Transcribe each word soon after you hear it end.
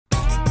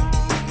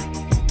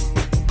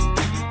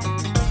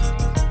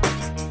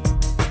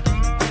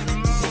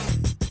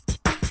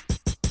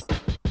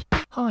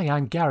Hi,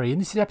 I'm Gary,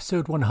 and this is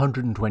episode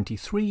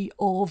 123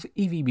 of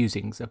EV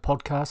Musings, a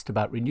podcast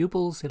about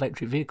renewables,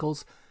 electric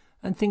vehicles,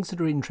 and things that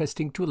are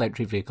interesting to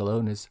electric vehicle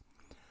owners.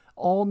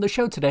 On the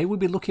show today, we'll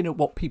be looking at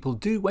what people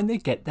do when they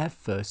get their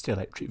first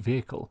electric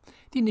vehicle,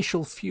 the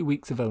initial few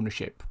weeks of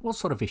ownership, what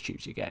sort of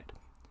issues you get.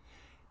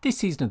 This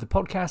season of the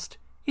podcast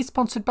is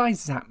sponsored by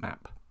ZapMap.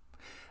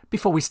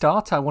 Before we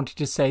start, I wanted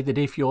to say that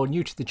if you're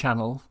new to the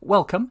channel,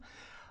 welcome.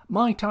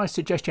 Might I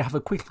suggest you have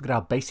a quick look at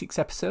our basics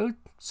episode?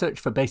 Search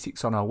for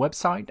basics on our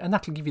website and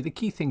that'll give you the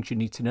key things you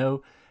need to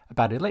know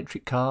about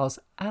electric cars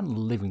and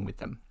living with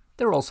them.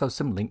 There are also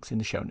some links in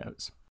the show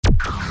notes.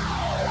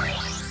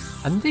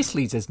 And this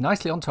leads us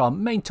nicely onto our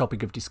main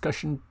topic of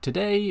discussion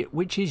today,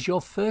 which is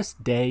your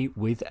first day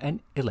with an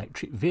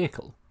electric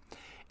vehicle.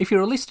 If you're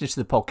a listener to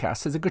the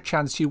podcast, there's a good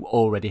chance you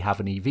already have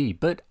an EV,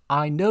 but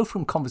I know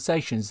from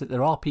conversations that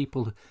there are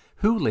people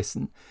who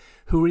listen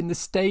who are in the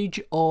stage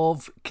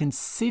of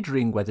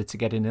considering whether to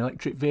get an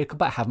electric vehicle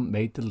but haven't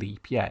made the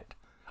leap yet.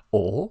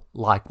 Or,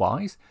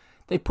 likewise,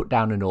 they put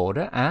down an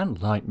order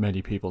and, like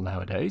many people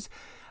nowadays,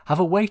 have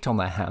a wait on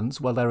their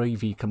hands while their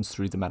EV comes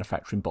through the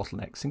manufacturing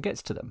bottlenecks and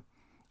gets to them.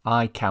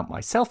 I count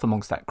myself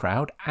amongst that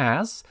crowd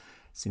as,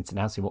 since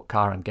announcing what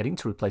car I'm getting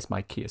to replace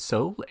my Kia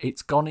Soul,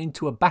 it's gone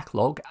into a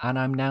backlog and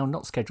I'm now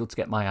not scheduled to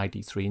get my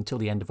ID3 until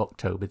the end of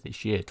October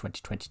this year,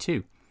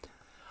 2022.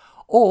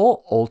 Or,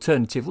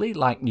 alternatively,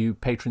 like new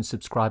patron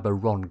subscriber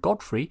Ron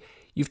Godfrey,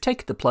 you've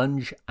taken the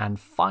plunge and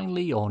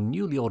finally your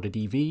newly ordered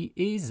EV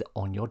is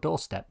on your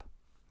doorstep.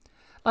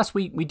 Last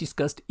week we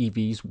discussed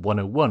EVs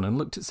 101 and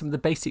looked at some of the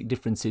basic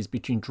differences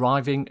between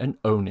driving and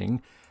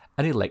owning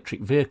an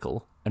electric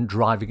vehicle and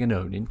driving and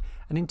owning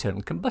an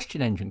internal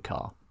combustion engine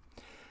car.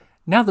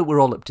 Now that we're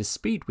all up to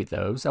speed with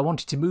those, I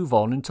wanted to move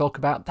on and talk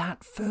about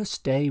that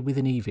first day with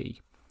an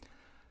EV.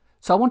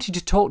 So I wanted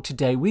to talk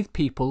today with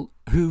people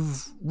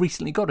who've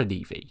recently got an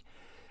EV,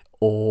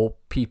 or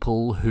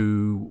people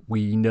who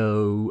we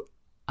know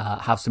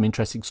have some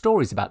interesting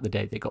stories about the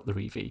day they got their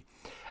EV.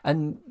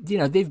 And,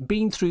 they've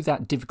been through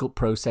that difficult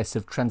process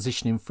of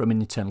transitioning from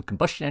an internal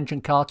combustion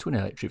engine car to an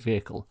electric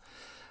vehicle.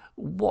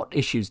 What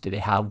issues did they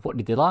have? What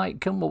did they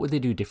like? And what would they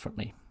do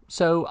differently?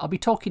 So I'll be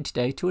talking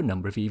today to a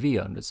number of EV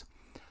owners.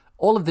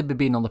 All of them have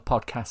been on the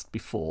podcast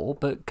before,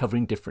 but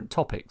covering different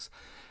topics.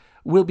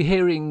 We'll be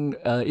hearing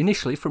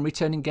initially from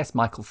returning guest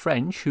Michael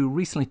French, who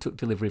recently took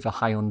delivery of a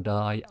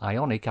Hyundai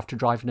Ioniq after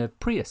driving a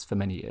Prius for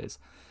many years.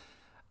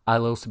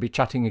 I'll also be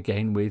chatting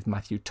again with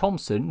Matthew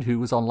Thompson, who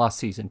was on last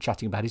season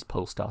chatting about his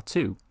Polestar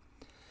 2.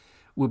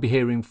 We'll be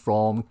hearing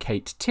from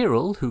Kate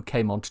Tyrrell, who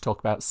came on to talk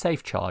about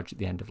Safe Charge at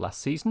the end of last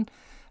season,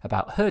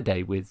 about her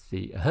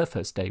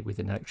first day with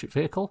an electric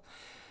vehicle.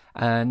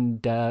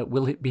 And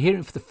we'll be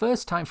hearing for the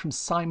first time from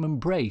Simon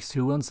Brace,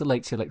 who owns the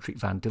Lakes Electric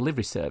Van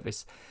delivery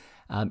service.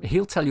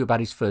 He'll tell you about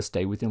his first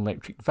day with an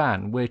electric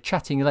van. We're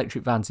chatting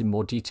electric vans in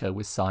more detail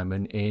with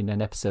Simon in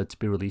an episode to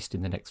be released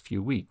in the next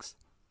few weeks.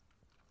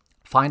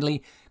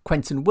 Finally,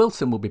 Quentin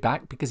Wilson will be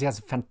back because he has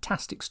a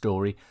fantastic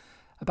story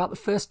about the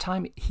first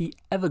time he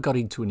ever got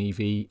into an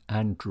EV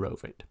and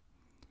drove it.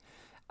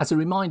 As a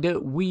reminder,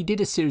 we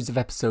did a series of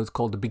episodes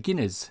called the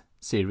Beginners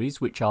series,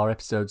 which are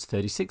episodes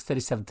 36,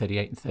 37,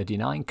 38 and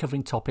 39,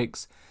 covering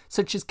topics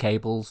such as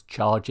cables,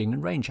 charging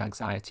and range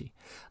anxiety.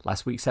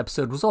 Last week's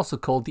episode was also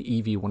called the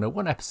EV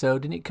 101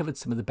 episode and it covered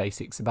some of the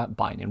basics about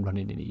buying and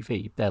running an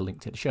EV. They're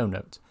linked in the show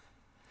notes.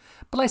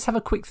 But let's have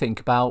a quick think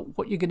about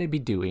what you're going to be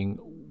doing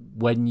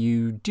when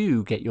you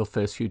do get your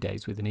first few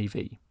days with an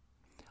EV.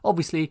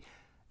 Obviously,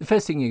 the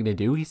first thing you're going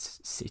to do is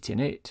sit in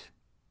it,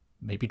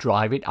 maybe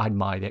drive it,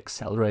 admire the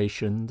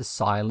acceleration, the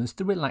silence,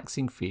 the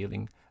relaxing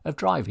feeling of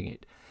driving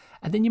it.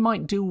 And then you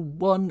might do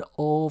one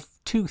of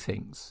two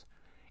things.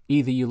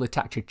 Either you'll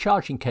attach a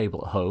charging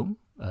cable at home,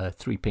 a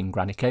 3-pin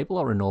granny cable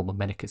or a normal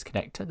Mennekes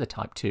connector, the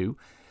Type 2,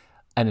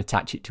 and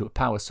attach it to a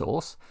power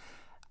source.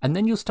 And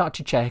then you'll start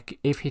to check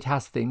if it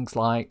has things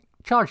like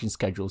charging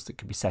schedules that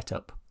can be set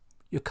up.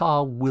 Your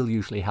car will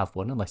usually have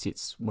one unless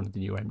it's one of the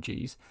new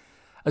MGs,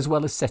 as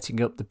well as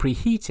setting up the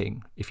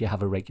preheating if you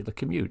have a regular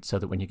commute, so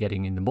that when you're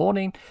getting in the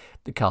morning,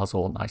 the car's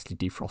all nicely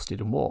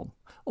defrosted and warm,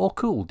 or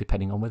cool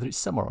depending on whether it's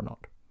summer or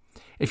not.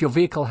 If your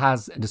vehicle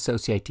has an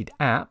associated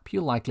app,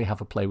 you'll likely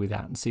have a play with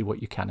that and see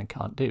what you can and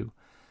can't do.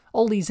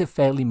 All these are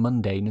fairly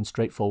mundane and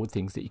straightforward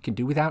things that you can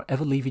do without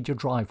ever leaving your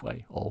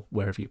driveway or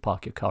wherever you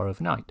park your car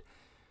overnight.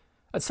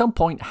 At some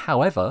point,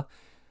 however,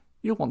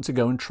 you'll want to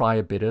go and try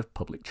a bit of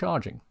public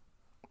charging.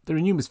 There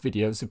are numerous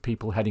videos of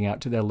people heading out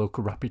to their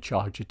local rapid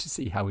charger to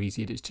see how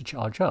easy it is to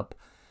charge up.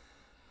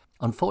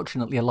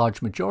 Unfortunately, a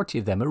large majority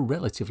of them are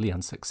relatively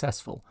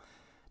unsuccessful.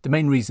 The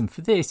main reason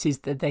for this is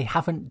that they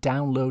haven't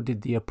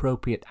downloaded the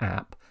appropriate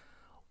app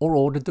or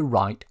ordered the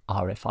right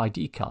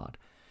RFID card.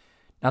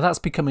 Now that's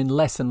becoming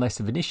less and less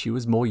of an issue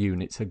as more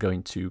units are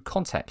going to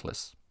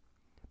contactless.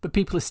 But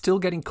people are still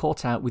getting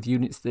caught out with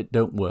units that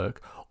don't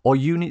work or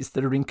units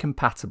that are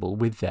incompatible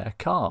with their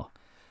car.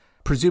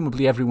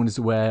 Presumably everyone is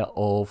aware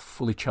of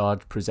Fully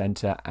Charged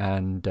presenter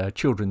and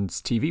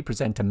children's TV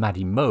presenter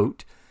Maddie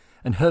Moat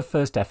and her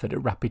first effort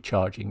at rapid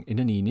charging in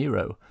an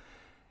e-Niro.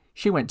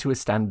 She went to a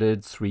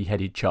standard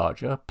 3-headed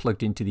charger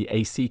plugged into the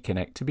AC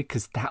connector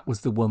because that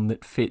was the one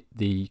that fit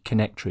the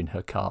connector in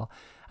her car,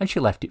 and she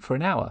left it for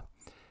an hour.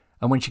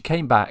 And when she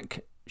came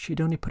back,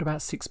 she'd only put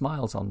about 6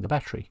 miles on the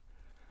battery.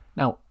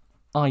 Now,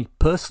 I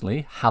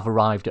personally have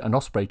arrived at an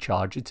Osprey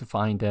charger to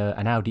find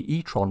an Audi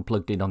e-tron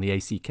plugged in on the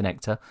AC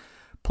connector,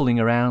 pulling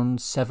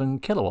around 7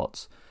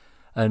 kilowatts.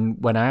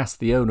 And when I asked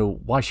the owner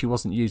why she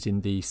wasn't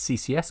using the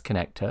CCS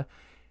connector,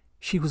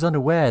 she was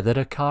unaware that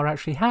her car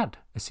actually had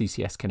a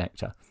CCS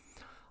connector.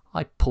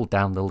 I pulled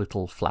down the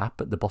little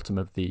flap at the bottom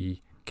of the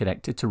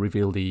connector to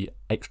reveal the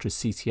extra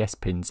CCS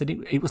pins, and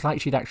it was like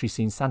she'd actually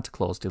seen Santa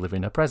Claus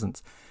delivering her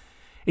presents.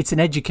 It's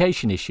an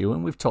education issue,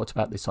 and we've talked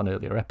about this on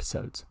earlier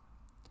episodes.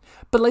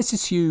 But let's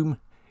assume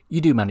you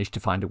do manage to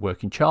find a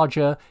working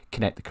charger,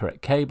 connect the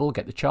correct cable,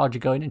 get the charger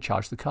going and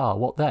charge the car.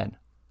 What then?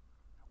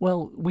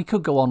 Well, we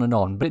could go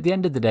on, but at the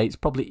end of the day, it's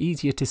probably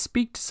easier to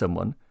speak to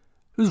someone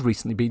who's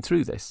recently been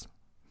through this.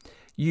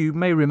 You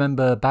may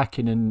remember back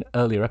in an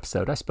earlier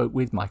episode, I spoke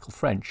with Michael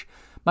French.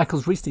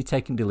 Michael's recently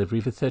taken delivery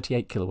of a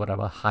 38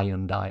 kilowatt-hour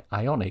Hyundai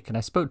Ioniq, and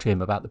I spoke to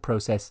him about the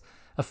process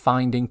of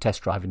finding,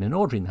 test driving and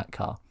ordering that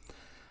car.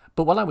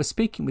 But while I was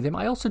speaking with him,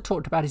 I also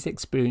talked about his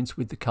experience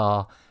with the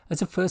car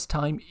as a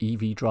first-time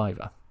EV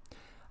driver.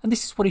 And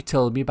this is what he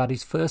told me about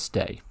his first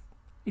day.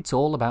 It's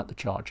all about the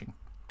charging.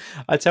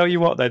 I tell you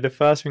what, though, the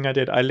first thing I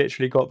did, I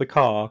literally got the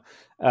car.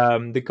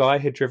 The guy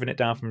had driven it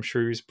down from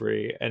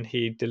Shrewsbury, and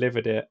he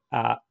delivered it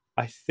at,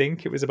 I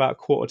think it was about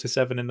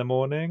 6:45 in the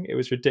morning. It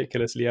was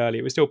ridiculously early.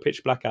 It was still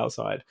pitch black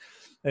outside.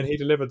 And he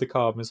delivered the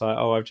car and was like,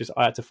 oh,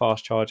 I had to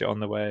fast charge it on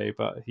the way,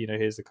 but,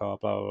 here's the car,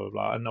 blah, blah,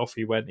 blah. And off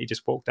he went. He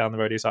just walked down the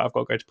road. He was like, I've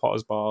got to go to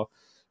Potter's Bar.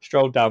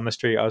 Strolled down the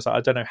street. I was like,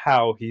 I don't know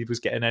how he was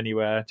getting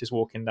anywhere just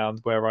walking down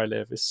where I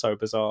live. It's so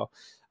bizarre.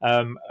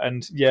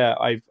 And yeah,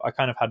 I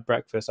kind of had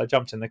breakfast. I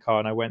jumped in the car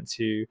and I went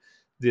to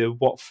the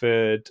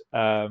Watford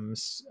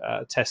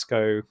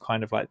Tesco,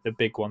 kind of like the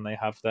big one they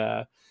have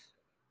there.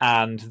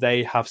 And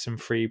they have some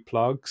free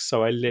plugs.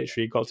 So I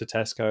literally got to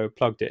Tesco,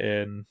 plugged it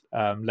in,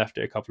 left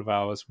it a couple of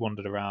hours,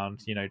 wandered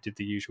around, did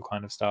the usual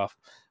kind of stuff,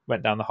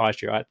 went down the high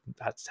street. I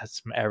had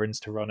some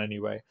errands to run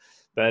anyway.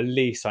 But at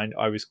least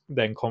I was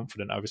then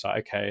confident. I was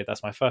like, okay,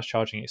 that's my first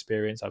charging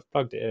experience. I've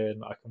plugged it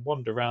in. I can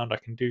wander around. I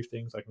can do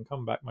things. I can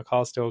come back. My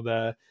car's still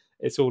there.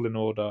 It's all in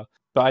order.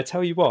 But I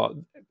tell you what,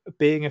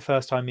 being a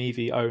first-time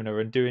EV owner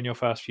and doing your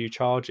first few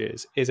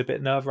charges is a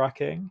bit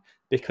nerve-wracking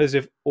because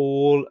of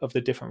all of the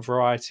different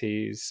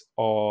varieties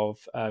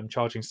of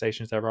charging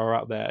stations there are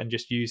out there, and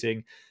just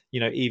using,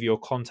 EV or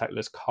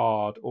contactless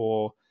card,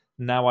 or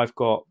now I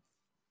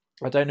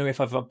don't know if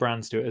other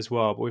brands do it as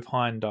well, but with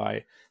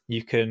Hyundai,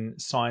 you can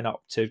sign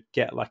up to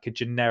get like a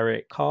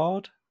generic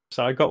card.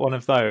 So I got one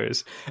of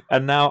those,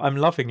 and now I'm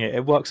loving it.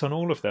 It works on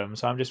all of them.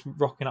 So I'm just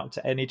rocking up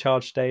to any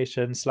charge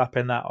station,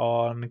 slapping that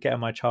on,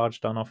 getting my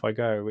charge done, off I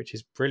go, which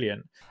is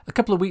brilliant. A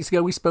couple of weeks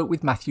ago, we spoke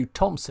with Matthew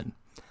Thompson.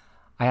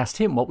 I asked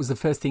him what was the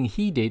first thing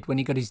he did when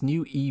he got his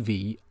new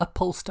EV, a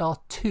Polestar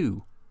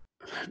 2.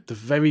 The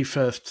very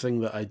first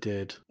thing that I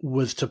did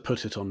was to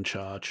put it on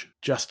charge,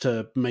 just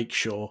to make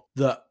sure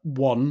that,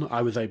 one,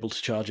 I was able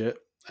to charge it,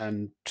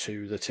 and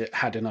two, that it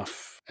had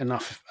enough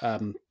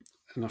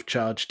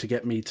charge to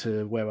get me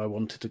to where I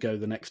wanted to go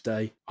the next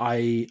day.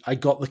 I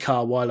got the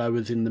car while I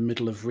was in the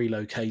middle of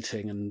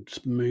relocating and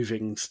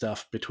moving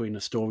stuff between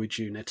a storage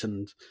unit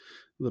and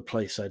the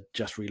place I'd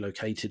just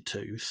relocated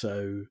to.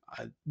 So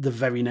the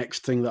very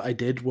next thing that I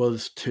did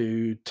was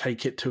to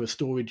take it to a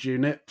storage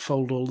unit,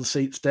 fold all the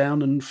seats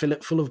down and fill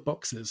it full of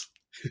boxes.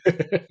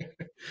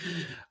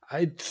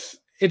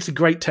 It's a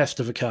great test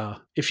of a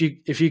car. If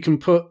you can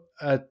put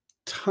a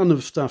ton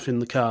of stuff in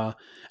the car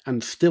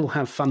and still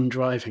have fun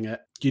driving it,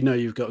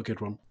 you've got a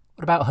good one.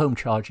 What about home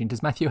charging?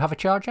 Does Matthew have a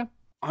charger?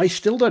 I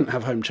still don't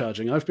have home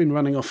charging. I've been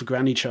running off a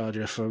granny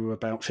charger for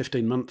about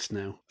 15 months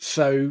now.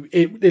 So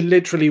it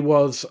literally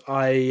was,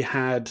 I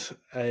had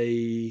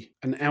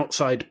an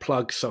outside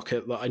plug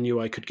socket that I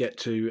knew I could get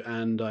to,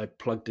 and I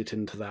plugged it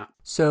into that.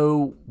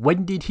 So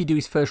when did he do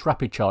his first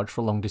rapid charge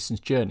for a long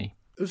distance journey?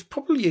 It was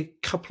probably a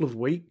couple of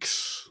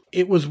weeks.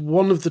 It was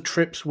one of the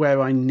trips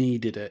where I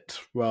needed it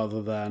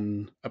rather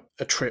than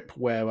a trip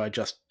where I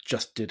just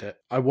did it.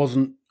 I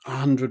wasn't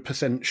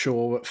 100%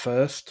 sure at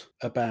first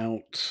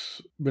about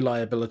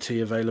reliability,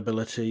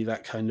 availability,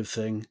 that kind of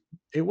thing.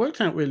 It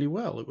worked out really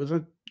well. It was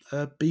a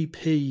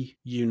BP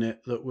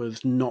unit that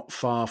was not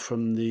far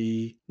from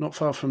the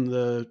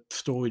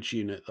storage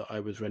unit that I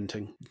was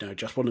renting.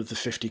 Just one of the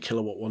 50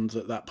 kilowatt ones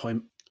at that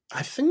point.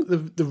 I think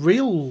the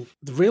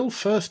real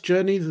first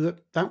journey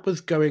that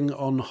was going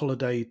on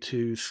holiday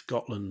to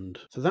Scotland.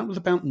 So that was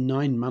about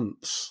 9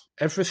 months.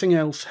 Everything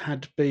else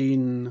had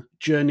been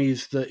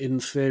journeys that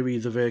in theory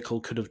the vehicle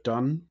could have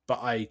done, but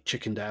I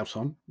chickened out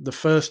on. The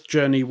first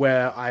journey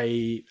where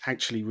I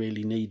actually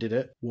really needed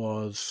it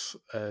was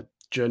a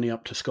journey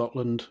up to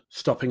Scotland,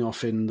 stopping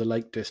off in the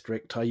Lake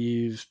District. I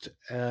used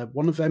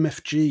one of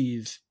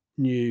MFG's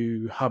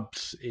new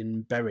hubs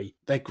in Bury.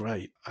 They're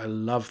great. I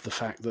love the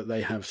fact that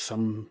they have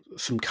some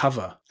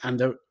cover,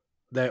 and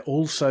they're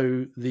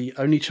also the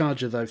only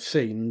chargers I've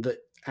seen that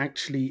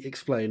actually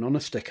explain on a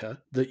sticker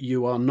that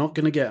you are not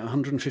going to get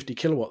 150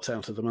 kilowatts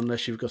out of them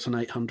unless you've got an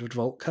 800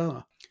 volt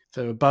car.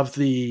 So above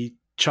the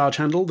charge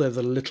handle, there's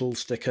a little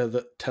sticker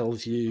that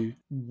tells you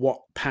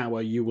what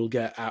power you will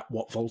get at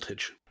what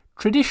voltage.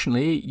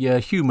 Traditionally, your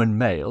human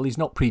male is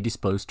not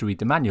predisposed to read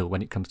the manual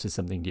when it comes to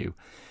something new.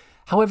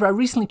 However, I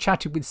recently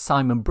chatted with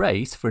Simon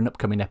Brace for an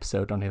upcoming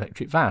episode on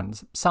electric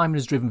vans. Simon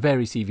has driven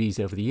various EVs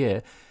over the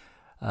year,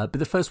 but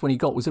the first one he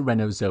got was a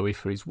Renault Zoe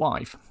for his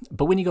wife.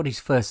 But when he got his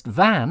first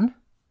van,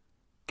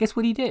 guess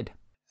what he did?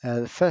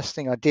 The first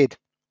thing I did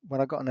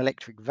when I got an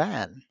electric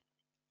van,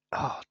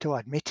 do I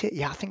admit it?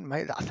 Yeah, I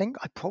think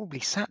I probably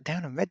sat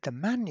down and read the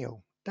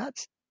manual.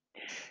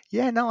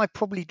 I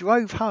probably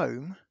drove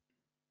home.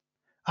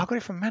 I got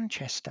it from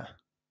Manchester.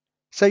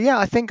 So yeah,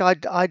 I think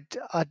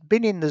I'd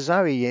been in the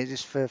Zoe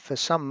years for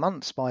some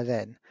months by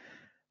then.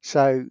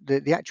 So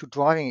the actual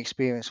driving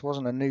experience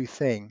wasn't a new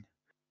thing.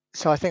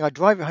 So I think I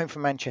drove it home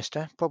from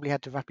Manchester, probably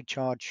had to rapid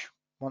charge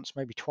once,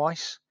 maybe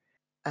twice,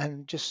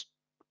 and just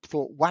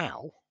thought,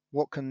 wow,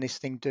 what can this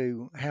thing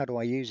do? How do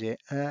I use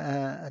it?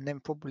 And then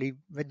probably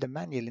read the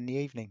manual in the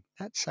evening.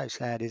 That's so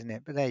sad, isn't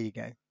it? But there you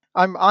go.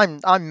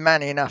 I'm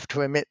man enough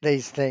to admit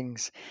these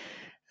things.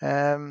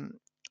 And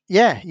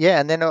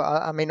then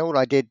I mean, all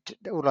I did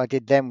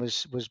then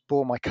was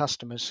bore my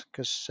customers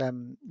because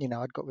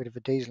I'd got rid of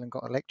a diesel and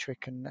got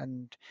electric,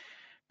 and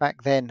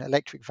back then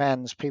electric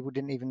vans, people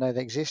didn't even know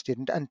they existed,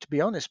 and to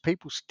be honest,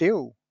 people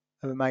still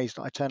are amazed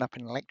that I turn up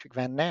in an electric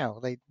van now.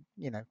 They,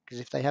 because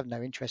if they have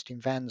no interest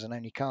in vans and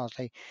only cars,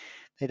 they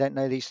don't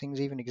know these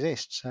things even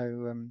exist.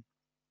 So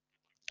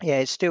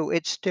it's still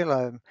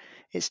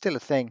a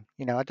thing.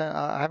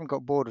 I haven't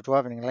got bored of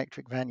driving an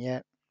electric van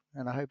yet,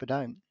 and I hope I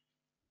don't.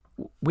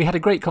 We had a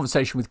great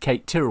conversation with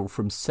Kate Tyrrell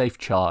from Safe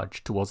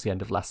Charge towards the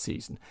end of last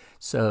season.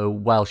 So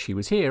while she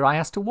was here, I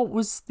asked her what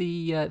was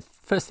the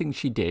first thing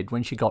she did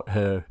when she got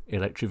her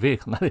electric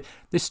vehicle. Now,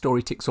 this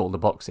story ticks all the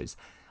boxes.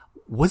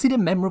 Was it a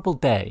memorable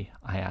day?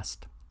 I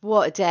asked.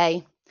 What a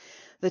day.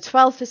 The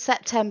 12th of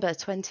September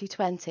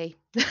 2020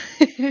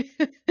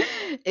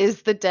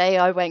 is the day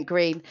I went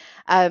green.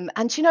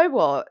 And you know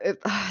what?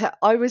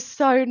 I was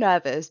so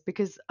nervous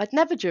because I'd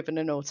never driven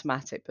an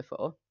automatic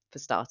before, for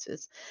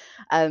starters.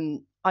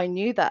 I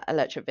knew that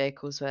electric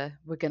vehicles were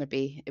going to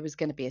be, it was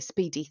going to be a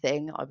speedy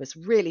thing. I was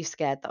really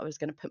scared that I was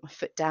going to put my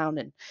foot down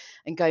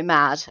and go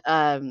mad.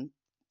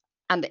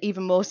 And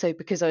even more so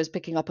because I was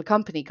picking up a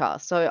company car.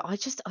 So I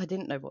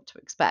didn't know what to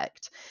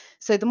expect.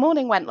 So the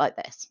morning went like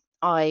this.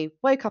 I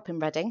woke up in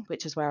Reading,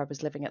 which is where I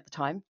was living at the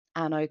time,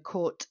 and I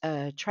caught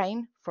a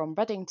train from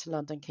Reading to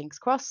London King's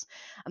Cross,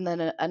 and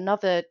then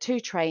another 2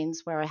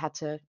 trains where I had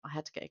to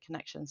get a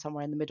connection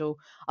somewhere in the middle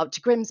up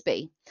to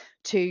Grimsby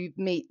to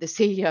meet the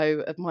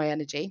CEO of My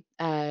Energy,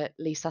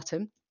 Lee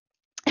Sutton,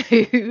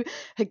 who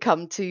had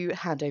come to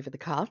hand over the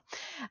car,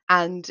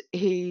 and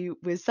he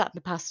was sat in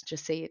the passenger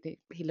seat.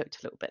 He looked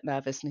a little bit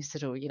nervous, and he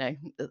said,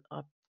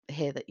 I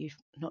hear that you've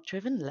not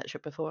driven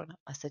electric before. And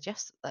I said,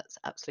 yes, that's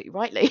absolutely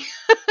right, Lee.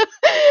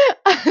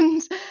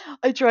 And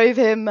I drove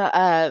him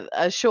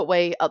a short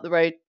way up the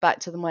road back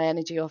to the My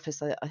Energy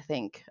office, I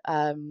think,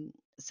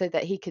 so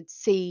that he could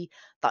see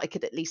that I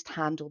could at least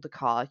handle the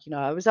car.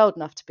 I was old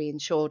enough to be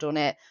insured on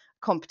it,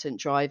 competent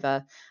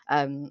driver,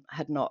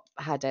 had not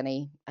had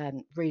any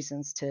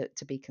reasons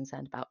to be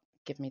concerned about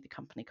giving me the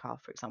company car,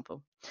 for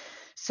example.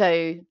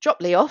 So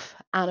dropped Lee off,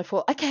 and I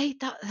thought, okay,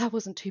 that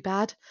wasn't too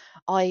bad.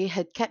 I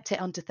had kept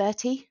it under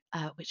 30,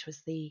 which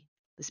was the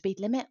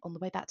speed limit on the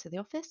way back to the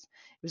office.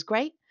 It was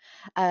great.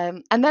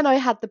 And then I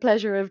had the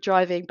pleasure of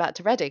driving back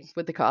to Reading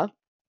with the car.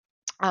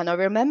 And I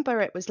remember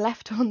it was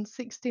left on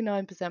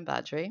 69%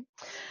 battery.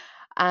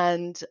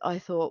 And I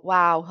thought,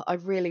 wow, I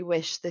really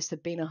wish this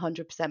had been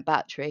 100%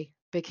 battery,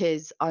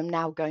 because I'm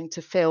now going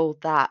to feel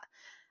that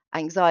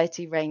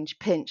anxiety range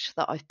pinch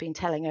that I've been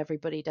telling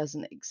everybody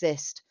doesn't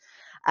exist.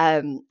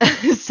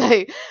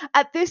 So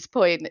at this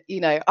point,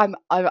 I'm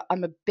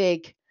a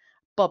big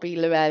Bobby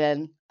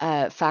Llewellyn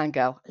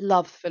fangirl.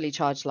 Love Fully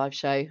Charged live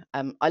show.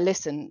 I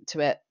listen to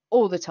it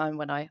all the time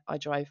when I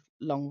drive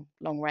long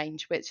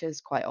range, which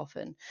is quite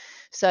often.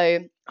 So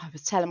I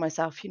was telling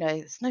myself,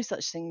 there's no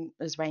such thing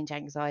as range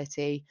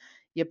anxiety.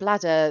 Your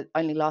bladder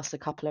only lasts a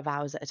couple of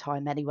hours at a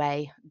time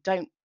anyway.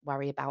 Don't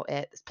worry about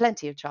it. There's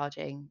plenty of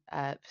charging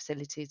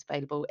facilities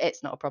available.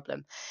 It's not a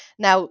problem.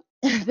 Now,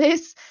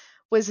 this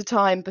was a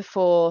time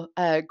before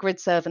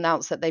GridServe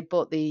announced that they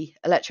bought the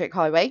electric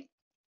highway.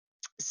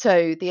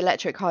 So the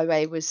electric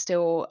highway was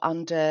still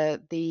under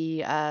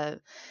the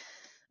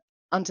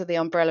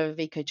umbrella of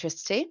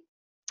Ecotricity,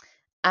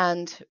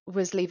 and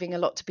was leaving a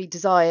lot to be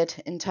desired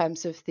in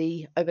terms of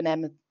the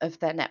O&M of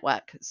their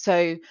network.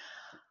 So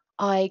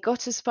I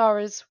got as far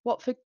as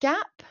Watford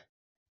Gap,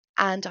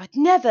 and I'd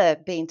never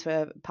been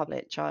to a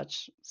public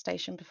charge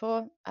station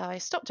before. I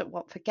stopped at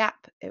Watford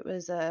Gap. It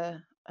was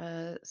a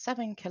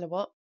 7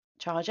 kilowatt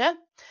charger,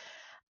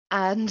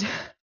 and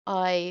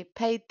I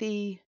paid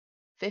the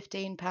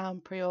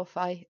 £15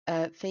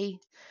 pre-auth fee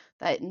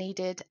that it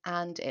needed,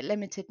 and it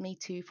limited me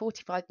to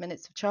 45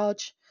 minutes of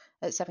charge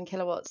at 7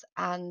 kilowatts,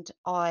 and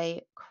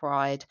I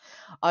cried.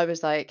 I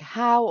was like,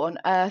 how on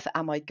earth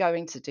am I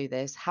going to do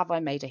this? Have I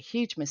made a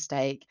huge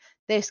mistake?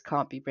 This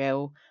can't be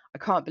real. I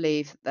can't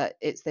believe that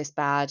it's this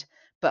bad,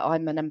 but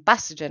I'm an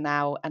ambassador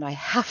now and I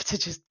have to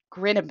just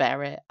grin and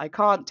bear it. I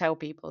can't tell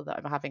people that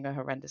I'm having a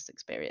horrendous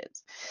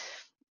experience.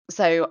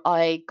 So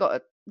I got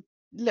a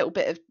little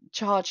bit of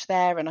charge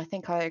there, and I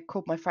think I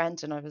called my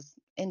friend and I was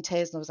in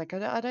tears and I was like,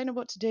 I don't know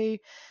what to do.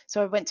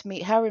 So I went to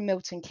meet her in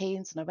Milton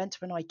Keynes, and I went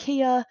to an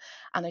IKEA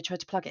and I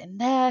tried to plug it in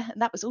there,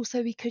 and that was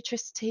also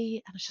ecotricity,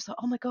 and I was just like,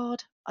 oh my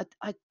god,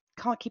 I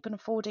can't keep on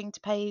affording to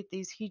pay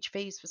these huge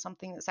fees for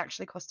something that's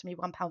actually costing me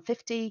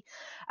 £1.50,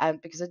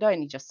 because I'd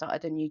only just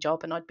started a new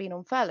job and I'd been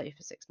on furlough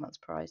for 6 months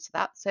prior to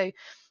that. So,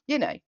 you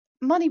know,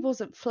 money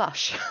wasn't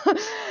flush.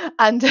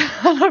 And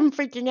I'm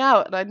freaking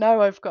out, and I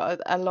know I've got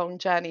a long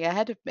journey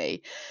ahead of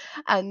me.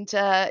 And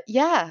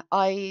yeah,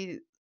 I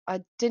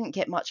didn't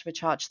get much of a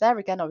charge there.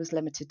 Again, I was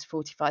limited to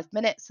 45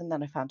 minutes, and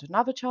then I found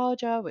another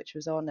charger which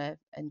was on an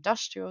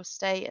industrial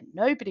estate and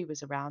nobody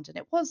was around, and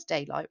it was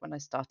daylight when I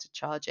started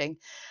charging.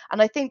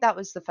 And I think that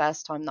was the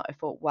first time that I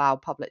thought, wow,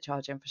 public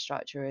charge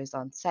infrastructure is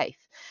unsafe.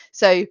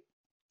 So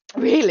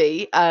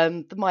really,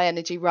 the My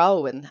Energy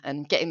role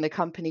and getting the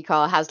company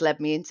car has led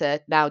me into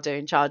now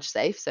doing charge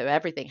safe, so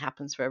everything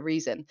happens for a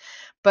reason.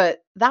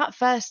 But that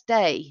first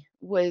day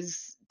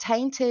was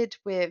tainted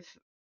with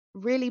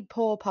really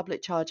poor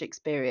public charge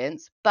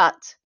experience,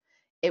 but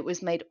it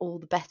was made all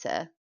the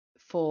better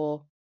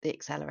for the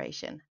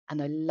acceleration.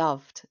 And I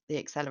loved the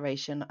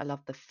acceleration. I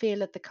loved the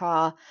feel of the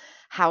car,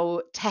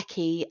 how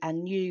techy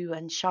and new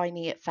and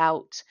shiny it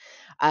felt.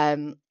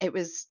 It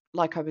was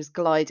like I was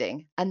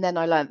gliding. And then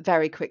I learned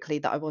very quickly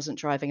that I wasn't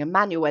driving a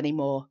manual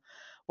anymore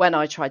when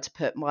I tried to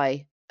put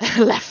my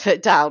left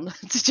foot down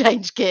to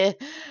change gear.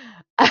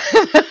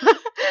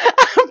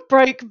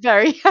 Broke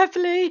very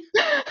heavily.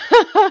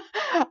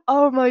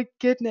 Oh my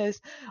goodness.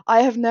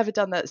 I have never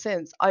done that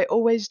since. I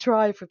always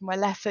drive with my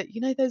left foot.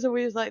 You know, there's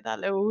always like that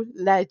little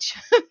ledge,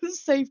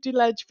 safety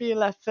ledge for your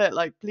left foot.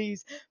 Like,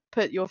 please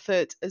put your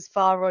foot as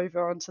far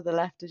over onto the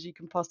left as you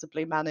can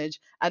possibly manage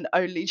and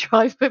only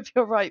drive with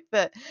your right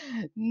foot.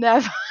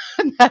 Never,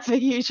 never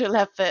use your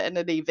left foot in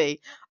an EV.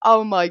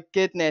 Oh my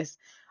goodness.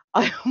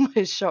 I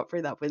almost shot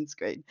through that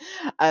windscreen.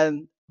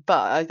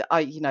 But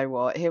I, you know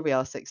what? Here we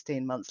are,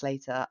 16 months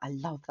later. I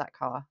love that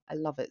car. I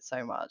love it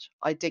so much.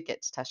 I did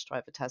get to test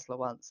drive a Tesla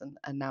once,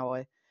 and now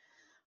I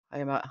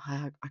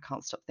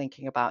can't stop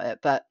thinking about it.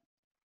 But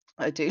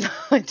I do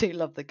I do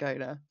love the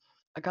Kona.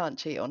 I can't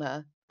cheat on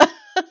her.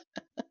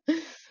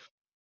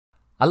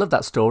 I love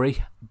that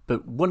story,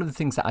 but one of the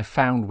things that I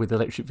found with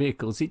electric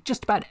vehicles is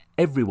just about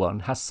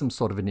everyone has some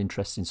sort of an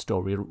interesting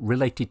story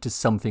related to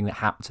something that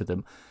happened to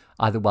them,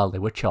 either while they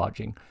were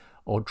charging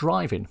or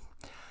driving.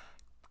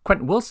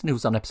 Quentin Wilson, who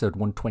was on episode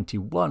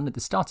 121 at the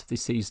start of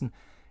this season,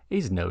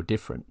 is no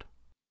different.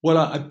 Well,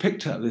 I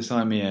picked up this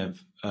IMEV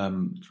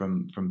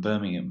from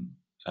Birmingham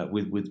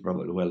with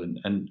Robert Llewellyn,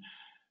 and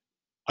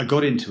I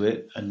got into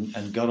it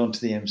and got onto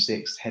the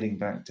M6 heading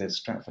back to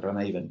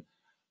Stratford-on-Avon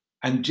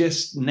and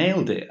just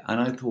nailed it. And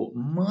I thought,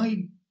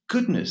 my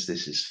goodness,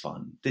 this is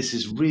fun. This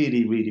is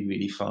really, really,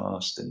 really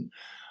fast.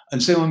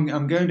 And so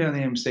I'm going down the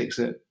M6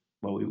 at,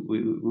 well,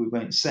 we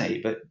won't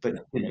say, but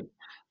you know,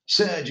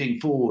 surging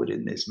forward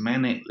in this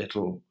manic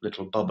little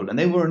bubble. And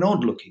they were an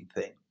odd-looking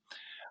thing.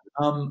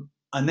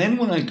 And then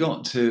when I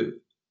got to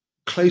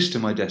close to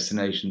my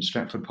destination,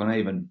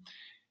 Stratford-upon-Avon,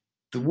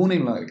 the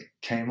warning light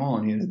came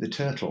on, you know, the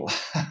turtle,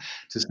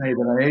 to say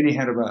that I only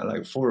had about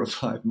like 4 or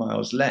 5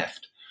 miles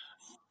left.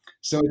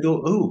 So I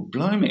thought, oh,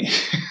 blimey,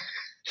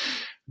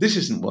 this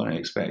isn't what I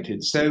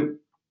expected. So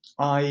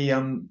I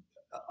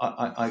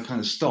kind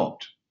of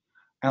stopped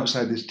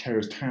outside this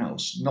terraced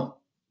house, not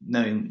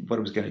knowing what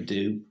I was going to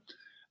do.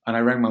 And I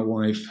rang my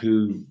wife,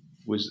 who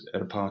was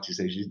at a party,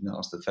 so she didn't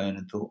answer the phone,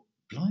 and thought,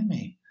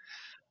 blimey.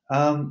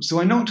 So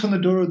I knocked on the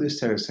door of this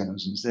terraced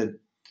house and said,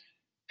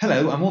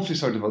 hello, I'm awfully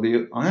sorry to bother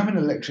you. I am an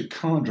electric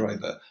car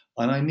driver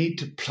and I need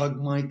to plug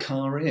my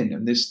car in.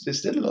 And this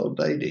little old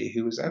lady,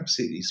 who was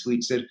absolutely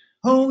sweet, said,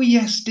 oh,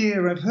 yes,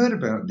 dear, I've heard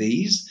about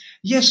these.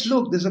 Yes,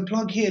 look, there's a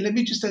plug here. Let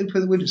me just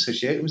open the window. So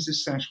she opens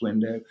this sash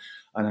window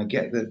and I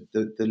get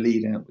the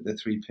lead out with the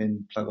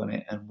 3-pin plug on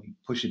it and we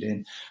push it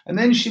in. And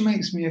then she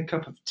makes me a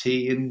cup of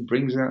tea and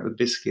brings out the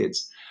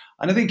biscuits.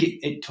 And I think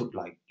it took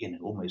like, you know,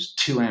 almost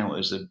 2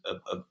 hours of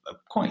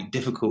quite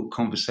difficult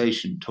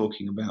conversation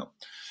talking about,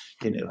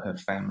 you know, her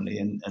family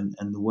and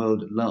the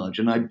world at large.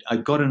 And I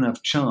got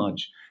enough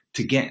charge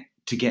to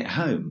get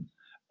home.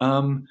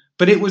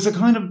 But it was a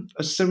kind of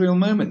a surreal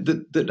moment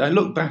that I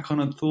look back on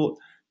and thought,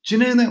 do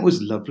you know, that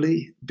was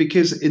lovely?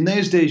 Because in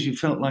those days you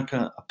felt like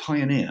a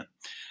pioneer.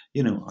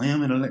 You know, I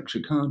am an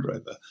electric car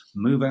driver,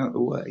 move out the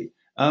way.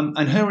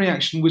 And her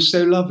reaction was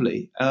so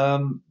lovely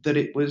that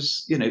it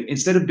was, you know,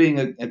 instead of being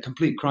a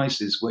complete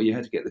crisis where you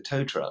had to get the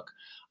tow truck,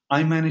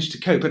 I managed to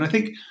cope. And I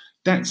think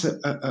that's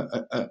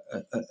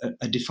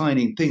a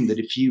defining thing, that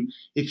if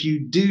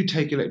you do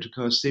take electric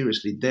cars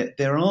seriously,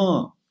 there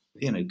are,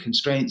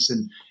 constraints,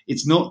 and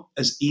it's not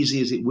as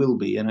easy as it will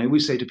be. And I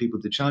always say to people,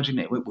 the charging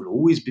network will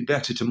always be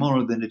better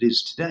tomorrow than it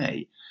is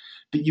today.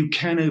 But you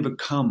can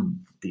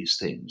overcome these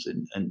things,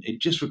 and it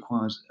just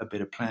requires a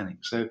bit of planning.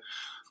 So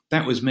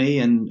that was me,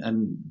 and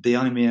the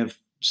IMEV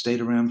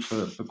stayed around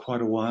for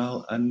quite a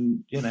while,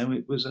 and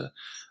it was a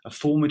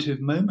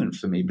formative moment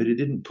for me, but it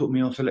didn't put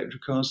me off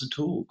electric cars at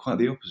all, quite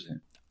the opposite.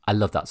 I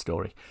love that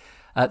story.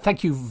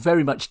 Thank you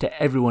very much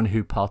to everyone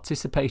who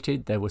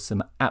participated. There were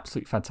some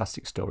absolutely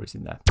fantastic stories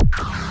in there.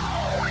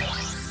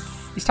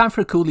 It's time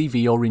for a cool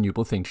EV or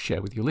renewable thing to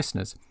share with your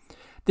listeners.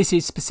 This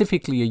is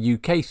specifically a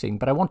UK thing,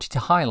 but I wanted to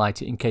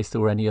highlight it in case there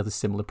were any other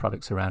similar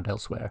products around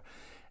elsewhere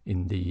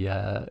in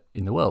the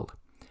world.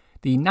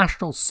 The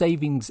National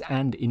Savings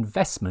and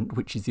Investment,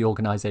 which is the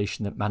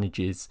organisation that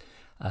manages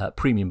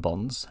premium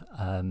bonds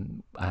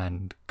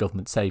and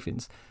government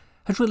savings,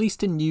 has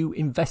released a new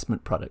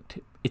investment product.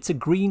 It's a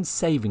green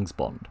savings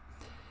bond.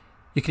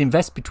 You can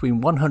invest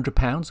between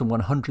 £100 and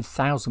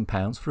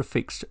 £100,000 for a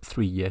fixed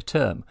 3-year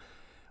term.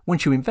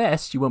 Once you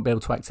invest, you won't be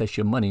able to access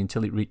your money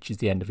until it reaches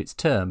the end of its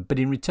term, but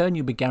in return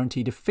you'll be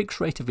guaranteed a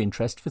fixed rate of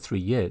interest for 3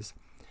 years.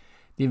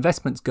 The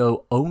investments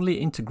go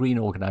only into green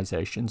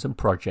organisations and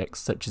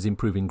projects such as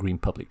improving green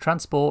public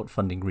transport,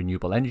 funding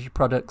renewable energy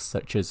products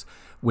such as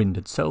wind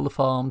and solar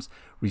farms,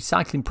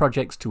 recycling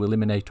projects to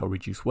eliminate or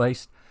reduce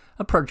waste,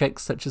 and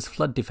projects such as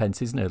flood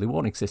defences and early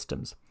warning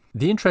systems.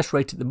 The interest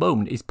rate at the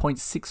moment is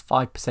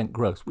 0.65%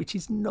 gross, which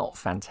is not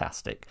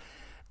fantastic.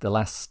 The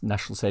last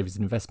National Savings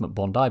and Investment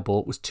bond I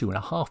bought was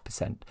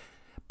 2.5%,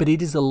 but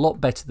it is a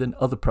lot better than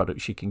other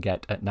products you can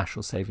get at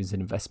National Savings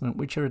and Investment,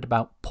 which are at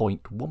about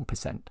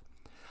 0.1%.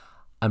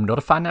 I'm not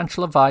a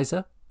financial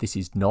advisor. This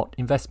is not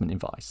investment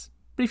advice.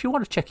 But if you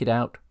want to check it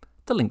out,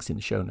 the link's in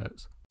the show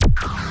notes.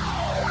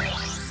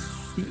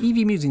 The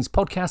EV Musings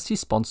podcast is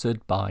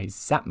sponsored by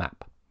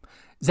ZapMap.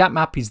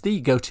 ZapMap is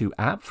the go-to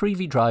app for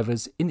EV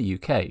drivers in the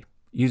UK.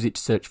 Use it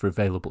to search for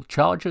available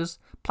chargers,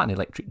 plan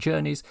electric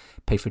journeys,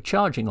 pay for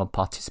charging on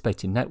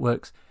participating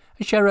networks,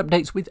 and share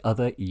updates with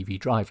other EV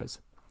drivers.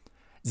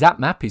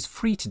 ZapMap is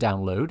free to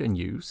download and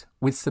use,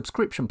 with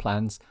subscription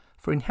plans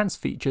for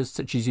enhanced features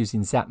such as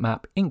using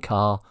ZapMap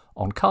in-car,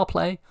 on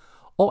CarPlay,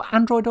 or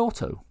Android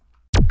Auto.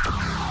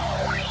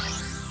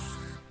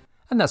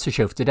 And that's the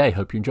show for today.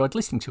 Hope you enjoyed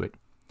listening to it.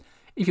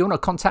 If you want to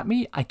contact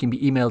me, I can be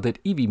emailed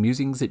at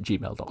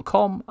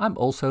evmusings@gmail.com. I'm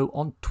also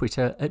on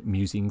Twitter at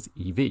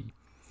musingsev.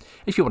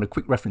 If you want a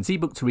quick reference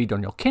ebook to read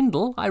on your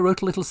Kindle, I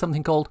wrote a little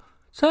something called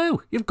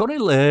So You've Got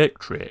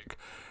Electric.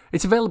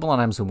 It's available on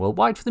Amazon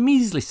worldwide for the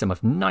measly sum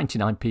of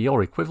 99p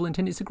or equivalent,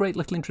 and it's a great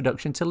little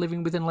introduction to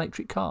living with an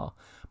electric car.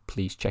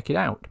 Please check it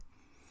out.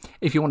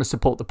 If you want to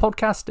support the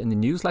podcast and the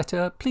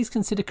newsletter, please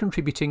consider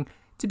contributing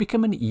to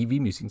become an EV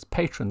Musings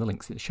patron. The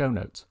link's in the show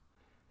notes.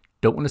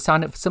 Don't want to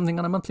sign up for something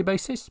on a monthly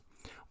basis?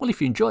 Well,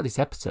 if you enjoy this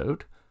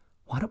episode,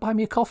 why not buy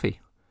me a coffee?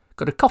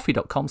 Go to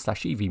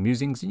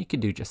coffee.com/evmusings and you can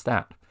do just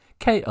that.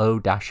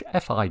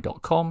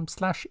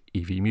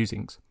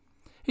 ko-fi.com/evmusings.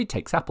 It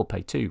takes Apple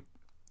Pay too.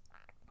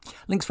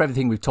 Links for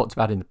everything we've talked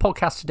about in the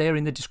podcast today are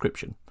in the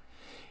description.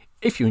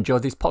 If you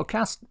enjoyed this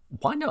podcast,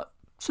 why not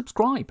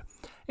subscribe?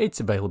 It's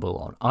available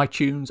on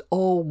iTunes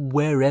or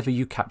wherever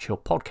you catch your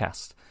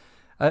podcast.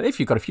 If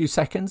you've got a few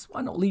seconds,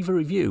 why not leave a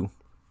review?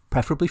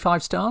 Preferably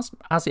 5 stars,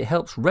 as it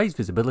helps raise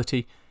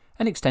visibility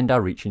and extend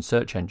our reach in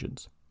search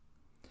engines.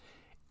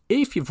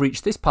 If you've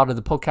reached this part of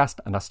the podcast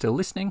and are still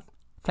listening,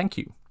 thank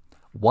you.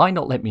 Why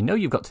not let me know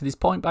you've got to this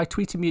point by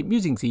tweeting me at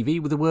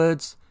musingsev with the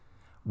words,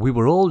 "We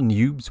were all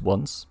noobs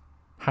once."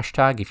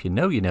 Hashtag if you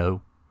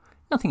know,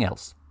 nothing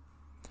else.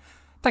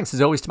 Thanks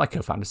as always to my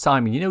co-founder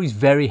Simon. He's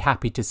very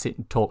happy to sit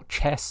and talk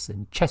chess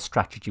and chess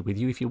strategy with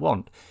you if you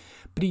want,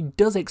 but he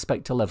does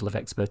expect a level of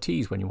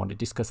expertise when you want to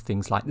discuss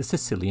things like the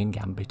Sicilian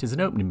Gambit as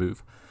an opening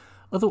move.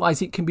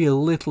 Otherwise it can be a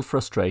little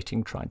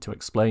frustrating trying to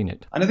explain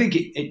it. And I think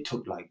it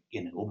took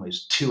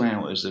almost 2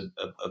 hours of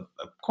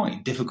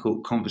quite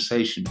difficult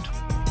conversation.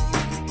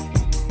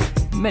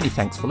 Many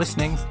thanks for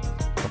listening.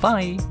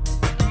 Bye-bye.